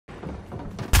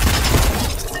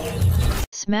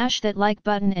Smash that like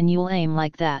button and you'll aim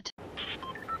like that.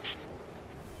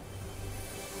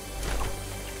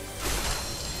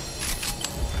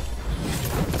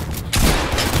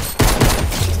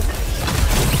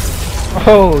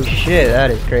 Oh shit,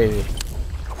 that is crazy.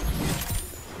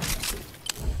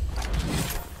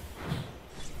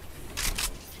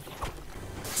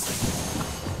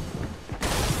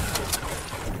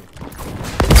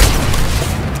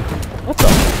 What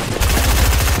the?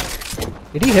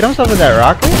 Did he hit himself with that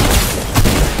rocket?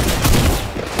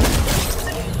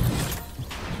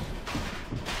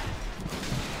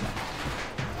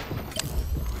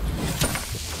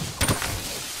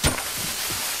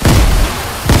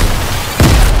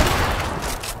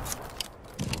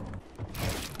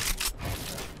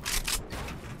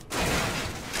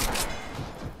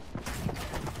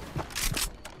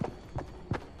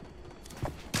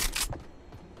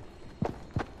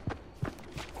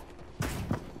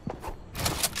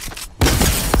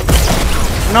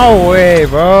 No way,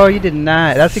 bro. You did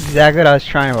not. That's exactly what I was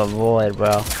trying to avoid,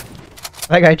 bro.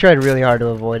 Like, I tried really hard to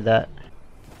avoid that.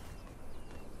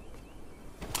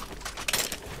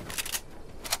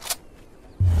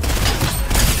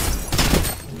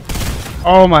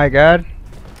 Oh my god.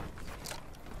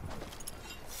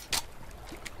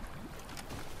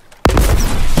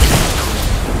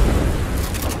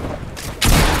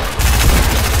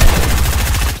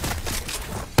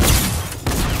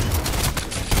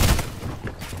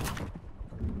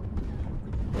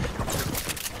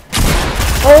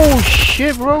 Oh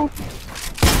shit, bro.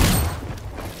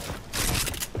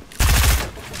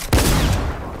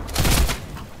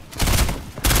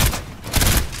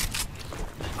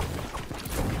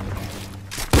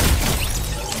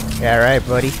 Yeah, right,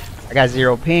 buddy. I got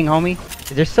 0 ping, homie.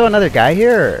 Is there still another guy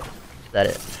here, or is that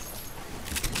it?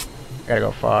 I gotta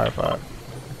go far.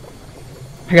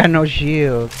 I got no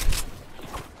shield.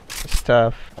 It's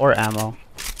tough. Or ammo.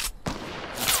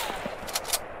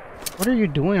 What are you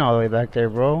doing all the way back there,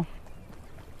 bro? You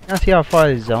wanna see how far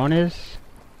the zone is?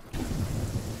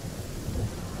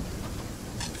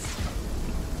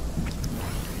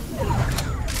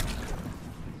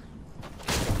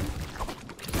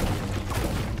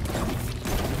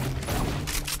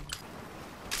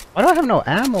 Why do I have no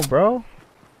ammo, bro?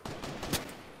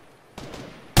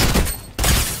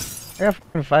 I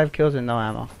got 5 kills and no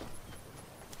ammo.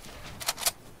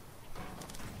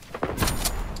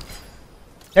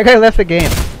 That guy left the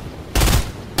game.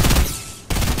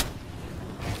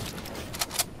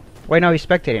 Wait, no, he's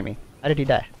spectating me. How did he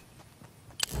die?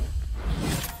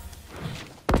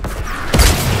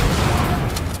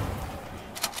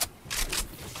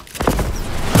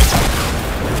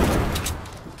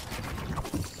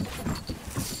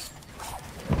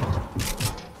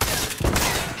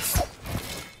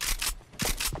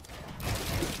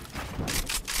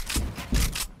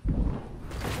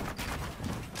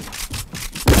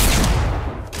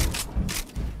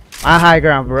 My high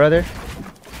ground, brother.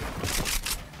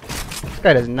 This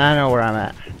guy does not know where I'm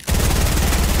at.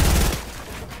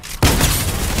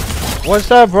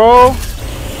 What's up, bro?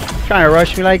 Trying to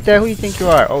rush me like that? Who you think you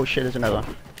are? Oh shit, there's another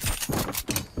one.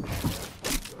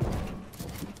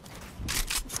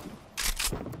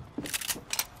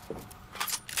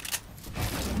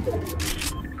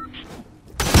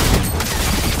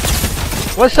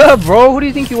 What's up, bro? Who do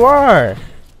you think you are?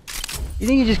 You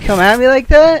think you just come at me like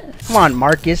that? Come on,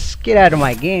 Marcus. Get out of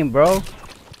my game, bro.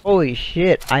 Holy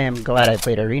shit. I am glad I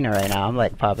played Arena right now. I'm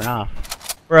like popping off.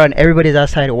 Bro, and everybody's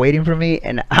outside waiting for me,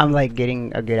 and I'm like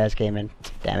getting a good ass game in.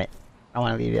 Damn it. I don't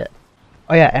want to leave yet.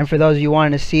 Oh yeah, and for those of you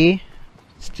wanting to see,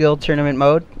 still tournament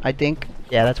mode, I think.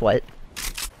 Yeah, that's white.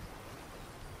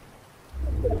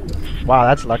 Wow,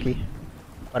 that's lucky.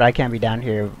 But I can't be down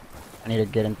here. I need to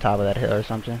get on top of that hill or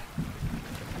something.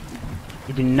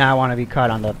 You do not want to be caught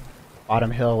on the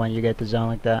bottom hill when you get the zone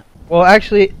like that. Well,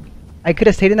 actually, I could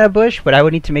have stayed in that bush, but I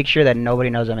would need to make sure that nobody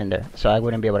knows I'm in there, so I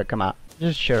wouldn't be able to come out.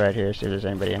 Just chill right here, see if there's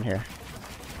anybody in here.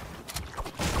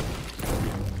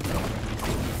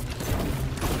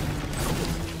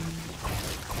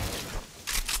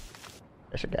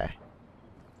 There's a guy.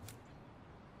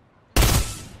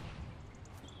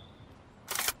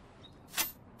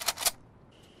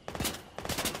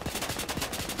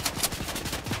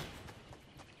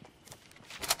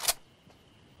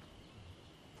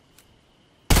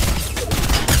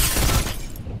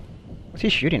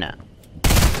 What's he shooting at?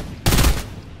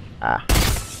 Ah.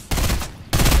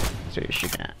 That's what you're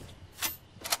shooting at.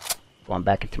 Going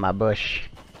back into my bush.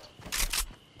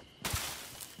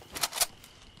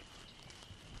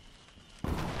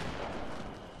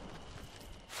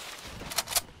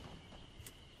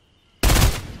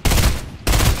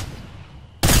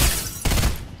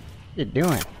 you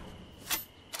doing?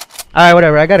 Alright,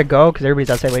 whatever. I gotta go because everybody's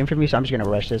outside waiting for me, so I'm just gonna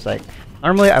rush this. Like,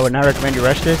 normally I would not recommend you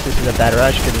rush this. This is a bad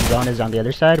rush because the zone is on the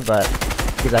other side, but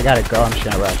because I gotta go, I'm just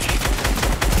gonna rush.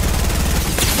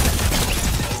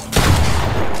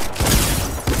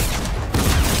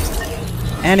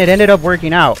 And it ended up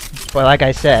working out. But like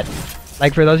I said,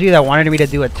 like for those of you that wanted me to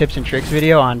do a tips and tricks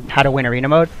video on how to win arena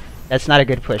mode, that's not a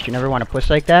good push. You never want to push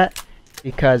like that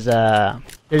because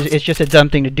it's just a dumb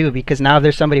thing to do, because now if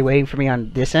there's somebody waiting for me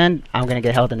on this end, I'm going to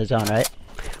get held in the zone, right?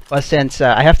 But since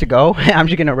I have to go, I'm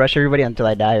just going to rush everybody until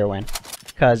I die or win,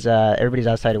 because everybody's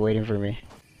outside waiting for me.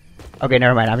 Okay,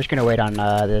 never mind. I'm just going to wait on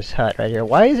this hut right here.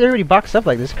 Why is everybody boxed up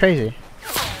like this? It's crazy.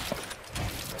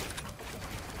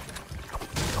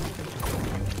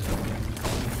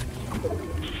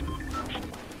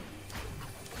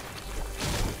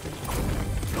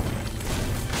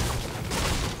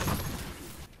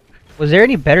 Was there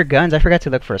any better guns? I forgot to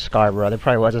look for a scar, bro. There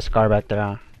probably was a scar back there,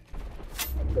 huh?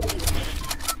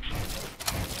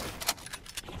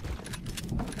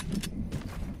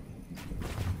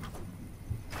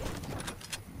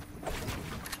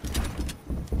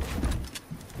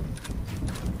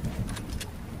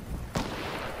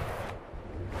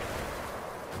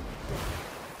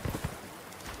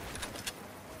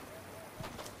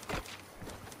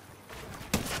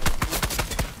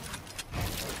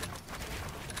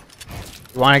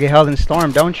 You want to get held in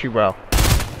storm, don't you, bro?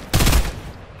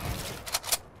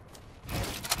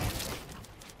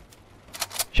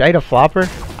 Should I eat a flopper?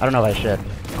 I don't know if I should.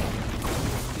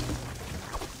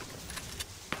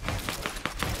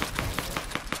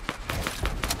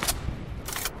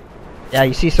 Yeah,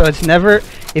 you see, so it's never...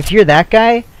 If you're that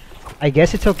guy, I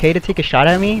guess it's okay to take a shot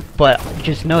at me, but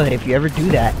just know that if you ever do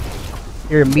that,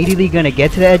 you're immediately going to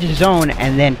get to the edge of the zone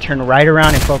and then turn right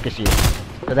around and focus you.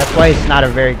 So that's why it's not a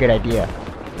very good idea.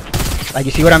 Like,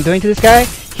 you see what I'm doing to this guy?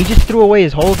 He just threw away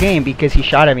his whole game because he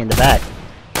shot at me in the back.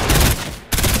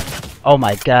 Oh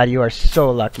my god, you are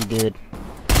so lucky, dude.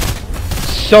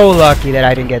 So lucky that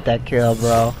I didn't get that kill,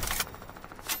 bro.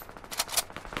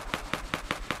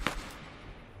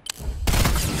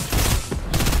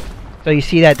 So you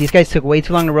see that these guys took way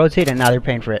too long to rotate and now they're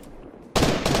paying for it.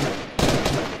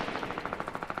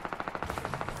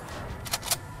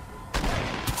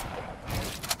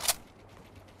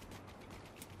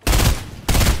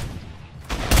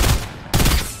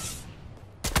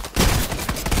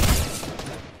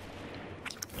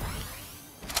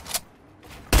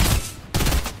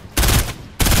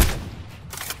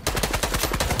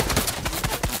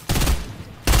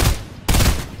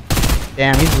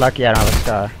 Damn, he's lucky I don't have a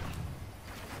scar.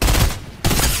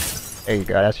 There you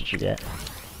go, that's what you get.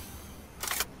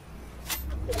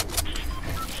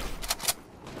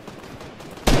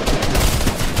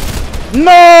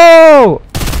 No!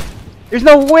 There's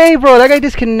no way, bro. That guy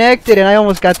disconnected and I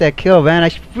almost got that kill, man.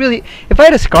 I really... If I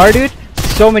had a scar, dude,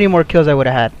 so many more kills I would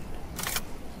have had.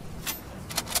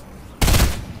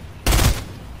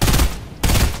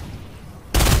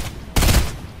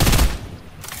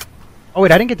 Oh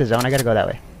wait, I didn't get the zone. I gotta go that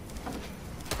way.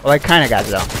 Well, I kinda got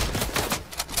the zone.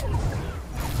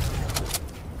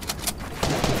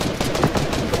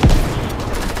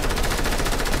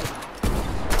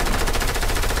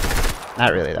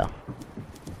 Not really, though.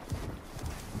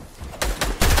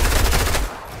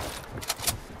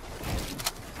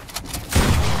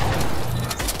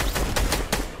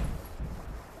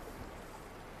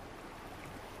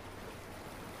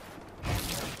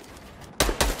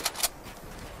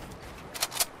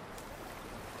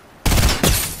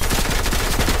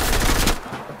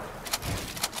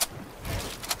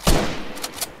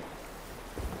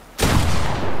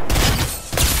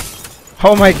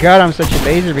 Oh my god, I'm such a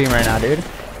laser beam right now, dude.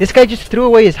 This guy just threw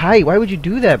away his height. Why would you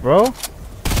do that, bro?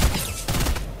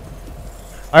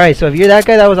 Alright, so if you're that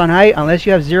guy that was on height, unless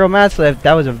you have 0 mats left,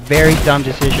 that was a very dumb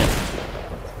decision.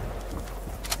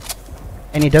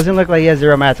 And he doesn't look like he has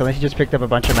 0 mats unless he just picked up a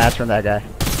bunch of mats from that guy.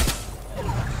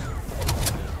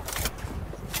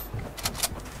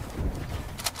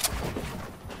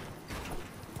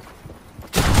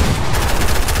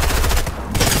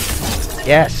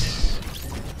 Yes.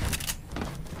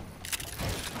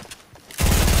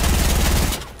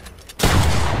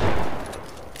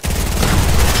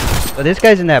 So this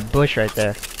guy's in that bush right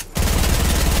there.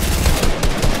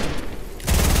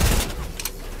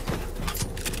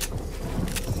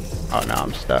 Oh no,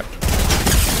 I'm stuck.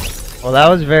 Well, that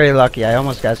was very lucky. I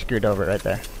almost got screwed over right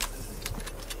there.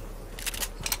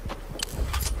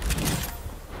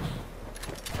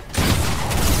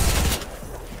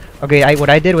 Okay,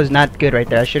 what I did was not good right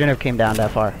there. I shouldn't have came down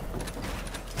that far.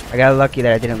 I got lucky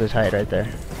that I didn't lose height right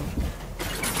there.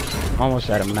 Almost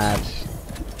out of mats.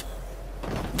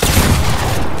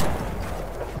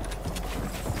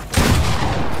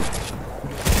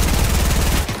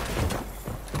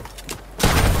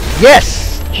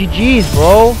 Yes! GG's,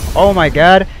 bro. Oh my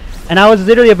god. And I was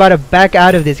literally about to back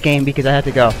out of this game because I had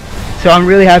to go. So I'm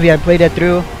really happy I played that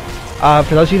through.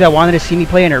 For those of you that wanted to see me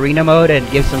play in arena mode and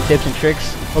give some tips and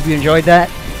tricks, hope you enjoyed that.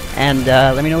 And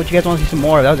let me know what you guys want to see some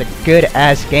more. That was a good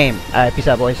ass game. Alright, peace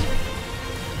out, boys.